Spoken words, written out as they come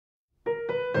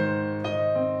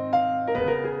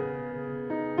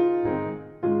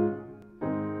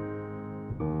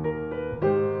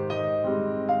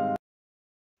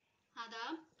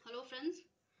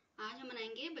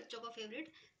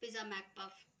Pizza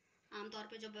McPuff. आमतौर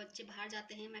पे जो बच्चे बाहर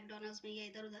जाते हैं मैकडोनल्ड्स में या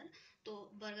इधर उधर तो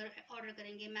बर्गर ऑर्डर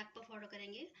करेंगे, मैकपफ ऑर्डर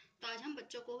करेंगे। तो आज हम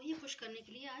बच्चों को ही खुश करने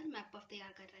के लिए आज मैकपफ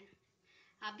तैयार कर रहे हैं।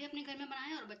 आप भी अपने घर में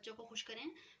बनाएं और बच्चों को खुश करें।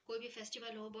 कोई भी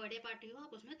फेस्टिवल हो, बर्थडे पार्टी हो,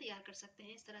 आप उसमें तैयार कर सकते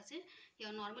हैं इस तरह से,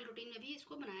 या नॉर्मल रूटीन में भी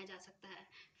इसको बनाया जा सकता है।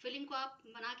 फिलिंग को आप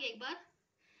बना के एक बार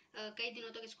कई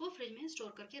दिनों तक इसको फ्रिज में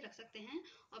स्टोर करके रख सकते हैं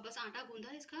और बस आटा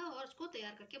गूंदा इसका और उसको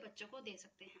तैयार करके बच्चों को दे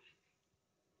सकते हैं।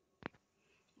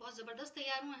 बहुत ज़बरदस्त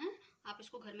तैयार हुए हैं, आप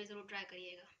इसको घर में ज़रूर ट्राई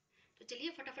करिएगा। तो चलिए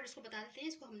फटाफट इसको बता देते हैं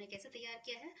इसको हमने कैसे तैयार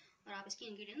किया है और आप इसकी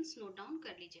इंग्रेडिएंट्स नोट डाउन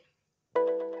कर लीजिए।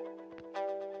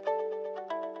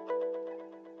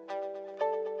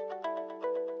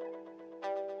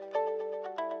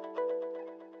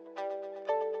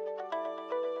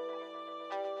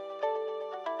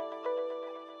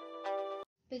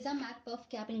 पिज़्ज़ा मैकपफ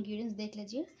के आप इंग्रेडिएंट्स देख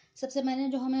लीजिए। सबसे मैंने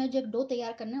जो हमें जो डो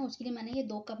तैयार करना है उसके लिए मैंने ये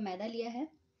 2 कप मैदा लिया है,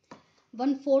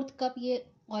 1/4 कप ये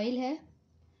ऑयल है,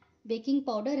 बेकिंग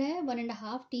पाउडर है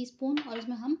 1.5 टीस्पून और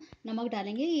इसमें हम नमक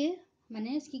डालेंगे। ये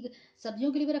मैंने इसकी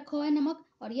सब्जियों के लिए भी रखा हुआ है नमक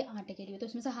और ये आटे के लिए, तो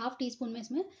इसमें से 1/2 टीस्पून में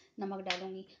इसमें नमक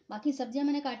डालूंगी। बाकी सब्जियां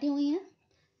मैंने काटी हुई हैं,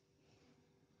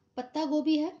 पत्ता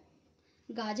गोभी है,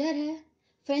 गाजर है,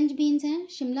 फ्रेंच बीन्स हैं,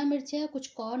 शिमला मिर्च है, कुछ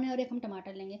कॉर्न है और एक हम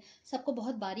टमाटर लेंगे। सबको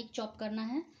बहुत बारीक चॉप करना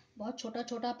है, बहुत छोटा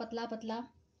छोटा पतला पतला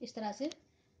इस तरह से।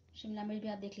 शिमला मिर्च भी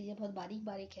आप देख लीजिए बहुत बारीक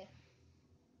बारीक है।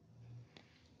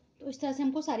 तो इस तरह से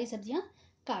हमको सारी सब्जियां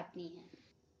काटनी है।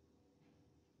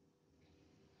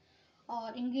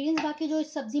 और इंग्रेडिएंट्स बाकी जो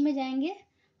इस सब्जी में जाएंगे,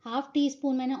 1/2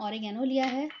 टीस्पून मैंने ऑरिगेनो लिया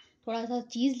है, थोड़ा सा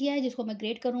चीज़ लिया है जिसको मैं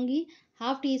ग्रेट करूँगी,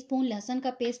 1/2 टीस्पून लहसुन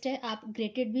का पेस्ट है, आप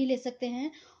ग्रेटेड भी ले सकते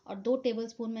हैं, और 2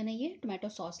 टेबलस्पून मैंने ये टोमेटो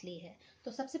सॉस ली है।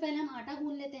 तो सबसे पहले हम आटा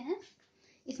गूंद लेते हैं।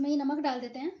 इसमें ये नमक डाल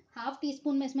देते हैं, 1/2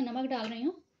 टीस्पून में इसमें नमक डाल रही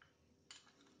हूँ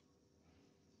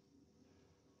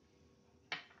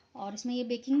और इसमें ये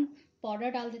बेकिंग पाउडर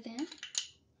डाल देते हैं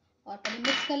और पहले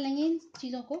मिक्स कर लेंगे इन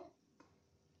चीज़ों को।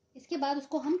 इसके बाद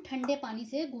उसको हम ठंडे पानी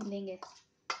से गूंदेंगे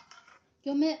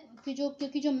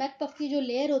क्योंकि जो मैकपफ की जो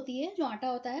लेयर होती है, जो आटा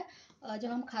होता है, जब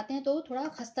हम खाते हैं तो थोड़ा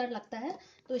खस्ता लगता है,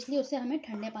 तो इसलिए उससे हमें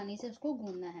ठंडे पानी से उसको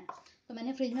गूंदना है। तो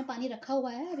मैंने फ्रिज में पानी रखा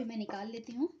हुआ है, अभी मैं निकाल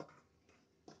लेती हूँ।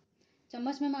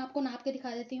 चम्मच में मैं आपको नाप के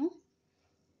दिखा देती हूँ।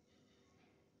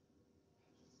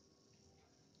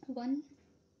 1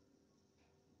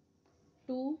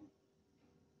 2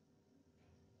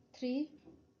 3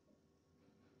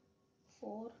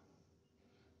 4,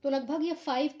 तो लगभग ये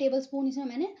 5 टेबलस्पून इसमें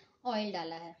मैंने ऑयल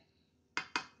डाला है।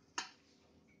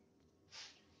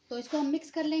 तो इसको हम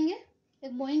मिक्स कर लेंगे,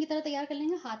 एक मोइन की तरह तैयार कर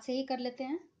लेंगे, हाथ से ही कर लेते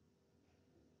हैं।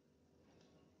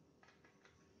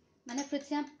 मैंने फ्रिज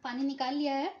से पानी निकाल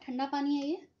लिया है, ठंडा पानी है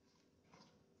ये।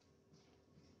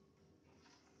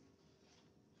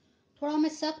 थोड़ा हमें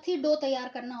सख्त ही डो तैयार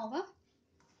करना होगा।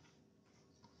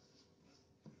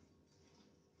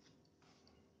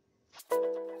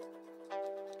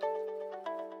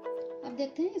 अब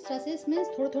देखते हैं इस तरह से इसमें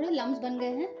थोड़े थोड़े लम्स बन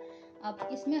गए हैं। अब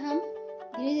इसमें हम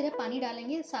धीरे धीरे पानी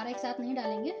डालेंगे, सारा एक साथ नहीं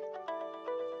डालेंगे,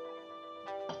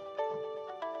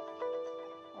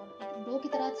 और एक डो की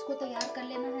तरह इसको तैयार कर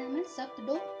लेना है हमें, सख्त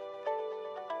डो।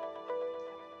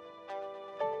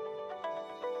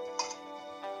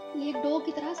 ये डो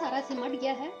की तरह सारा सिमट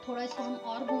गया है, थोड़ा इसको हम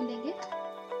और गूंदेंगे,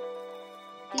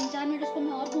 3-4 मिनट इसको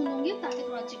मैं और गूंदूंगी ताकि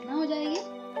थोड़ा चिकना हो जाएगी।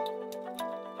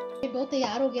 ये डो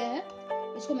तैयार हो गया है,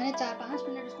 इसको मैंने 4-5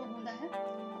 मिनट इसको गूंदा है।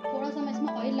 थोड़ा सा मैं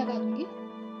इसमें ऑयल लगा दूंगी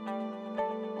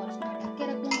और इसको मैं ढक के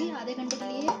रख दूंगी, आधे घंटे के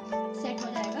लिए सेट हो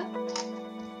जाएगा।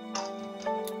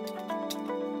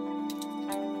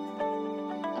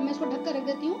 अब मैं इसको ढक कर रख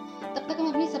देती हूँ, तब तक हम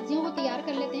अपनी सब्जियों को तैयार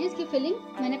कर लेते हैं। इसकी फिलिंग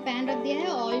मैंने पैन रख दिया है,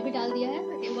 ऑयल भी डाल दिया है,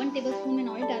 1 टेबलस्पून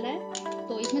मैंने ऑयल डाला है।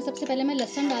 तो इसमें सबसे पहले मैं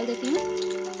लहसुन डाल देती हूँ।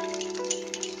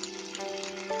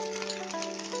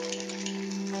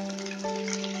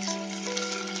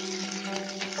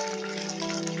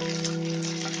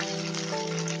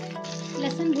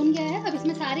 लहसुन भुन गया है, अब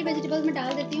इसमें सारी वेजिटेबल्स मैं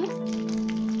डाल देती हूँ।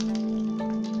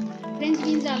 फ्रेंच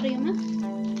बीन्स डाल रही हूँ मैं,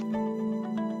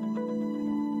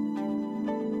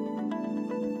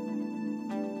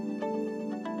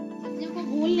 सब्जियों को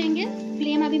भून लेंगे।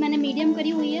 फ्लेम अभी मैंने मीडियम करी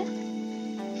हुई है।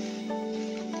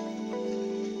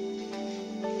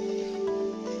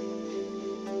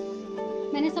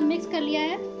 मैंने सब मिक्स कर लिया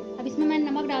है, अब इसमें मैं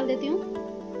नमक डाल देती हूँ,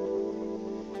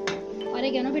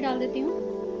 ऑरिगेनो भी डाल देती हूँ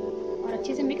और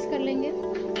अच्छे से मिक्स कर लेंगे।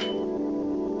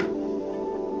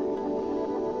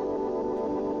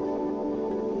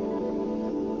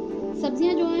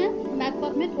 सब्जियां जो हैं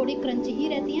मैकपफ में थोड़ी क्रंची ही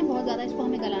रहती हैं, बहुत ज़्यादा इसको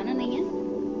हमें गलाना नहीं है।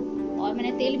 और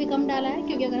मैंने तेल भी कम डाला है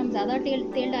क्योंकि अगर हम ज़्यादा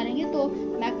तेल डालेंगे तो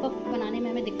मैकपफ बनाने में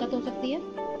हमें दिक्कत हो सकती है,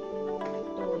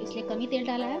 तो इसलिए कम ही तेल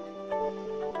डाला है।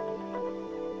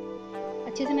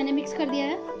 अच्छे से मैंने मिक्स कर दिया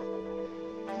है।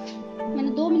 मैंने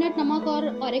 2 मिनट नमक और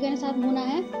ऑरिगेनो के साथ भूना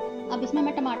है। अब इसमें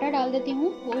मैं टमाटर डाल देती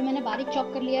हूँ, वो भी मैंने बारीक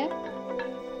चॉप कर लिया है।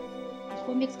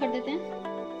 इसको मिक्स कर देते हैं।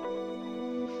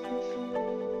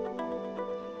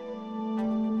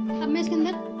 अब मैं इसके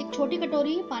अंदर एक छोटी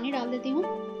कटोरी पानी डाल देती हूँ,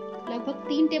 लगभग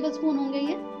 3 टेबलस्पून होंगे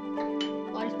ये,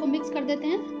 और इसको मिक्स कर देते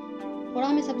हैं। थोड़ा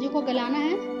हमें सब्जी को गलाना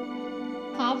है,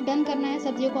 हाफ डन करना है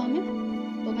सब्जी को हमें।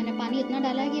 तो मैंने पानी इतना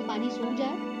डाला है कि पानी सूख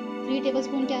जाए, 3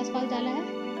 टेबलस्पून के आसपास डाला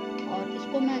है। और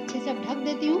इसको मैं अच्छे से अब ढक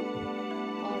देती हूँ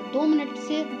और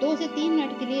 2 से 3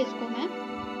 मिनट के लिए इसको मैं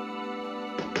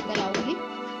गलाऊंगी।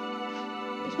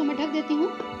 इसको मैं ढक देती हूँ।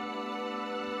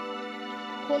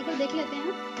 खोल कर देख लेते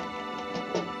हैं।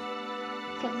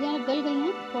 सब्जियाँ गल गई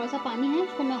हैं, थोड़ा सा पानी है,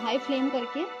 इसको मैं हाई फ्लेम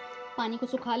करके पानी को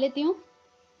सुखा लेती हूँ।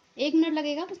 1 मिनट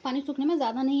लगेगा बस पानी सूखने में,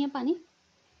 ज़्यादा नहीं है पानी,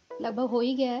 लगभग हो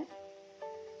ही गया है।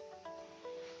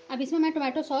 अब इसमें मैं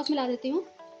टोमेटो सॉस मिला देती हूँ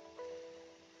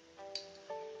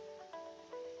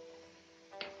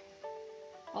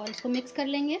और इसको मिक्स कर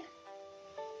लेंगे।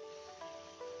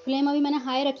 फ्लेम अभी मैंने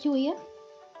हाई रखी हुई है।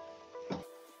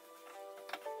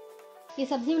 ये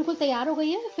सब्जी बिल्कुल तैयार हो गई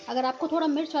है। अगर आपको थोड़ा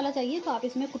मिर्च वाला चाहिए तो आप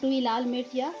इसमें कुटी हुई लाल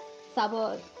मिर्च या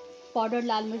साबुत पाउडर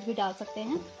लाल मिर्च भी डाल सकते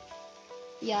हैं,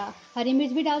 या हरी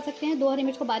मिर्च भी डाल सकते हैं। 2 हरी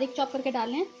मिर्च को बारीक चॉप करके डाल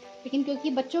लें, लेकिन क्योंकि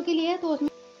बच्चों के लिए है तो उसमें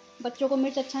बच्चों को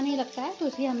मिर्च अच्छा नहीं लगता है, तो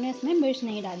इसलिए हमने इसमें मिर्च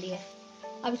नहीं डाली है।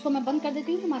 अब इसको मैं बंद कर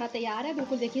देती हूँ। हमारा तैयार है,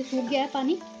 बिल्कुल देखिए सूख गया है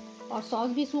पानी और सॉस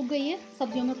भी सूख गई है,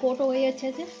 सब्जियों में कोट हो गई है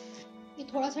अच्छे से। ये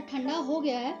थोड़ा सा ठंडा हो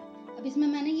गया है। अब इसमें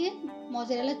मैंने ये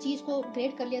मोज़रेला चीज़ को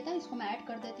ग्रेट कर लिया था, इसको मैं ऐड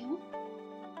कर देती हूँ।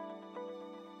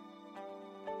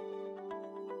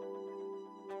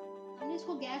 हमने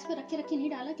इसको गैस पे रखे नहीं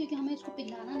डाला क्योंकि हमें इसको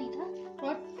पिघलाना नहीं था,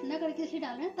 थोड़ा ठंडा करके इसलिए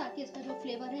डाल रहे हैं ताकि इसका जो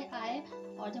फ्लेवर है आए।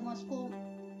 और जब हम उसको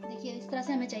देखिए इस तरह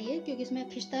से हमें चाहिए, क्योंकि इसमें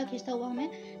खिंचता हुआ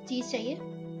हमें चीज़ चाहिए,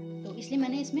 तो इसलिए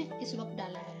मैंने इसमें इस वक्त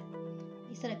डाला है।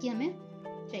 इस तरह की हमें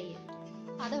चाहिए।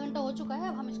 आधा घंटा हो चुका है,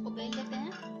 अब हम इसको बेल लेते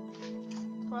हैं।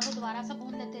 थोड़ा सा दोबारा सा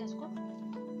भून लेते हैं इसको।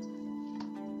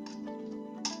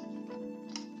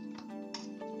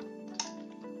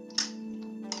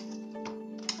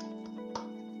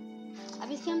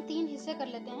 अब इसके हम 3 हिस्से कर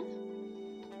लेते हैं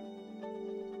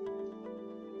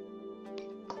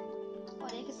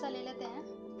और एक हिस्सा ले लेते हैं।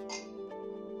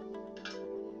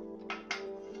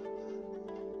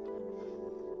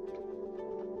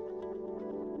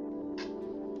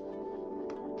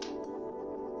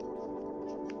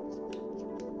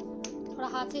 थोड़ा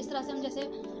हाथ से इस तरह से हम जैसे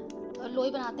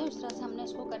लोई बनाते हैं उस तरह से हमने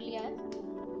इसको कर लिया है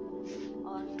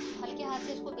और हल्के हाथ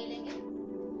से इसको बेलेंगे।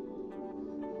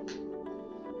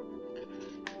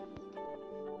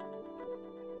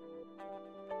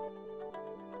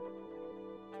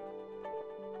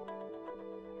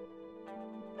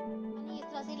 मैंने इस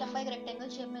तरह से लंबा एक रेक्टेंगल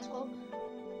शेप में इसको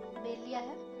बेल लिया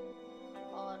है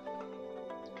और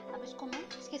अब इसको मैं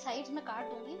इसके साइड्स में काट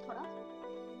दूंगी, थोड़ा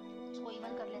इसको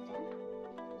इवन कर लेते हैं।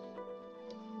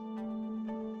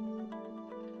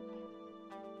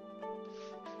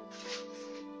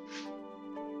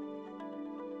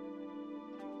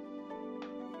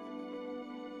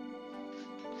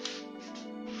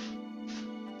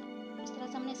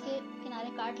 हमने इसके किनारे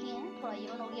काट लिए हैं, थोड़ा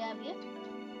इवन हो गया है अब ये।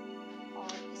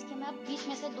 और इसके मैं अब बीच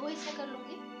में से 2 हिस्से कर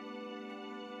लूंगी,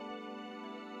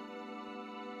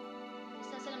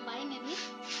 इस तरह से लंबाई में भी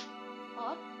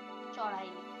और चौड़ाई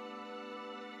में।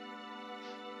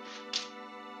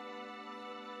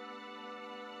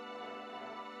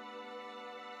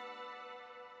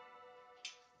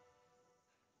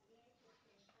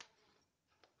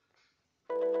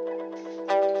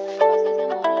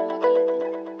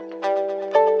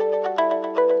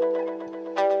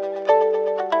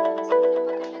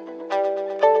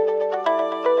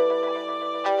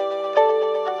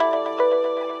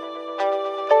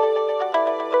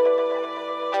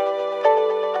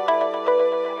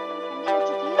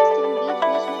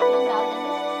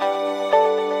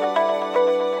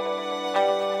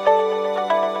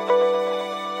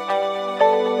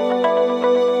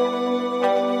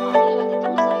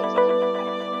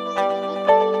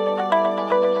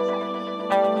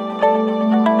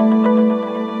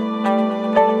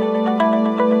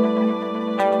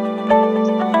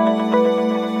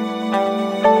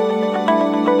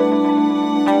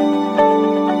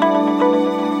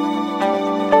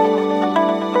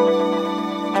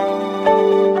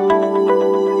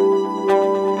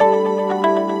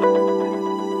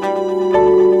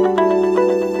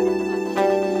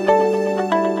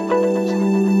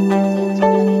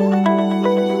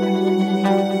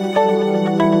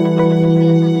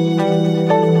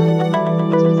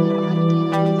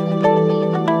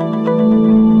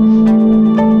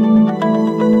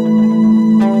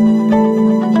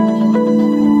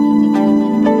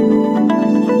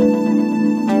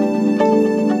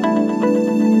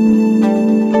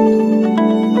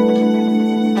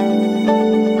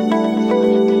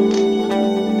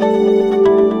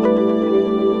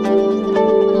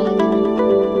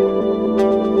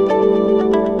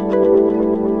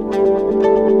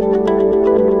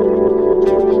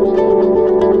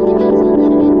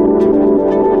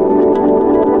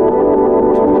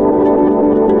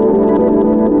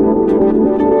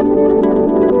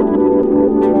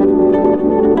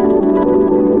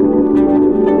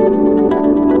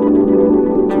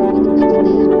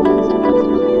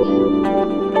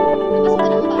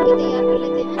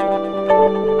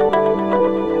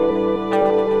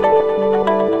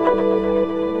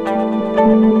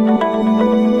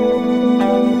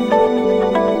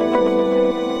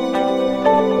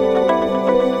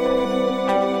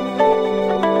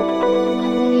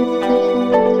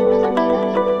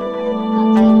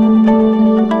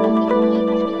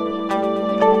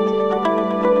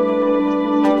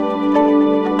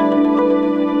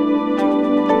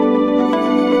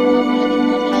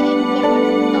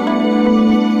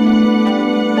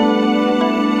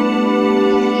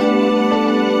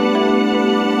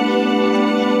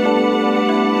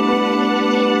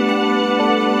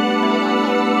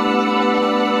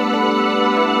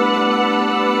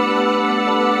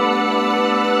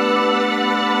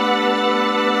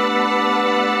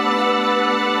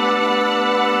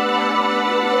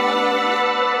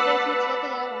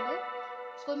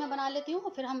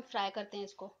 फ्राई करते हैं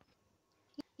इसको।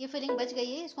 ये फिलिंग बच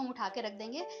गई है, इसको हम उठा के रख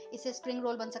देंगे। इससे स्प्रिंग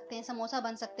रोल बन सकते हैं, समोसा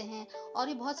बन सकते हैं और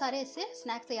भी बहुत सारे इससे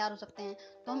स्नैक्स तैयार हो सकते हैं।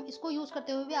 तो हम इसको यूज़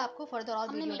करते हुए भी आपको फर्दर और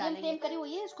वीडियो डालेंगे। मीडियम फ्लेम करी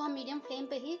हुई है, इसको हम मीडियम फ्लेम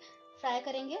पे ही फ्राई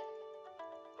करेंगे।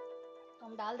 तो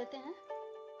हम डाल देते हैं।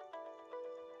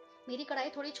 मेरी कढ़ाई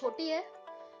थोड़ी छोटी है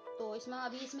तो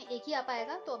इसमें एक ही आ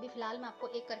पाएगा, तो अभी फिलहाल मैं आपको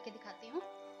एक करके दिखाती हूँ।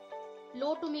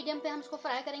 लो टू मीडियम पे हम इसको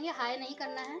फ्राई करेंगे, हाई नहीं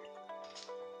करना है।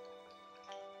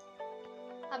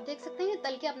 आप देख सकते हैं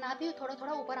तल के अपने आप ही थोड़ा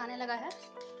थोड़ा ऊपर आने लगा है।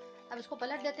 अब इसको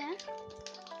पलट देते हैं।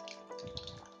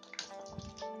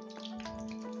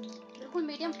 बिल्कुल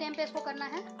मीडियम फ्लेम पे इसको करना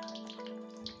है।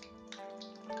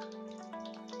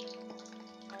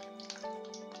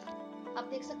 आप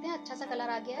देख सकते हैं अच्छा सा कलर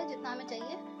आ गया है, जितना हमें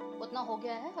चाहिए उतना हो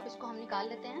गया है। अब इसको हम निकाल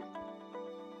लेते हैं।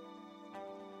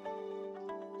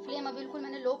 फ्लेम अब बिल्कुल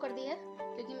मैंने लो कर दी है,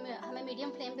 क्योंकि हमें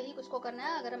मीडियम फ्लेम पे ही इसको करना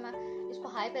है। अगर मैं इसको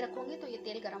हाई पे रखूंगी तो ये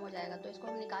तेल गर्म हो जाएगा। तो इसको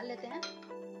हम निकाल लेते हैं।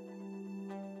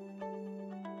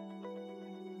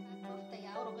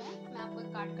 तैयार हो गए हैं, मैं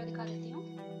आपको काट कर दिखा देती हूँ।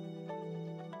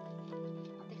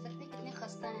 आप देख सकते हैं कितने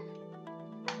खस्ता हैं।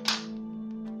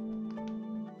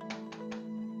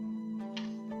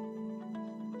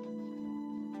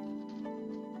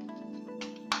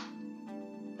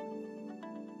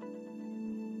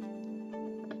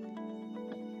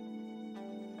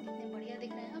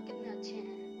 दिख रहे हैं और कितने अच्छे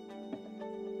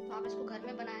हैं। तो आप इसको घर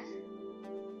में बनाएं।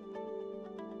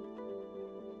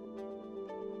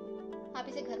 आप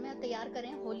इसे घर में तैयार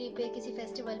करें, होली पे, किसी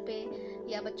फेस्टिवल पे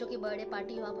या बच्चों की बर्थडे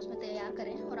पार्टी हो, आप उसमें तैयार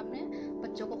करें और अपने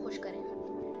बच्चों को खुश करें।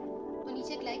 तो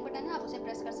नीचे एक लाइक बटन है, आप उसे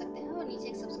प्रेस कर सकते हैं और नीचे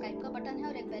एक सब्सक्राइब का बटन है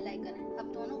और एक बेल आइकन है। आप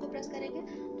दोनों को प्रेस करेंगे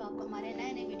तो आपको हमारे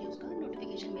नए नए वीडियोस का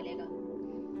नोटिफिकेशन मिलेगा।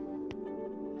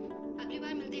 अगली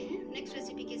बार मिलते हैं नेक्स्ट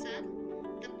रेसिपी के साथ।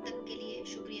 तब तक के लिए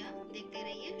शुक्रिया। देखते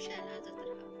रहिए शैला।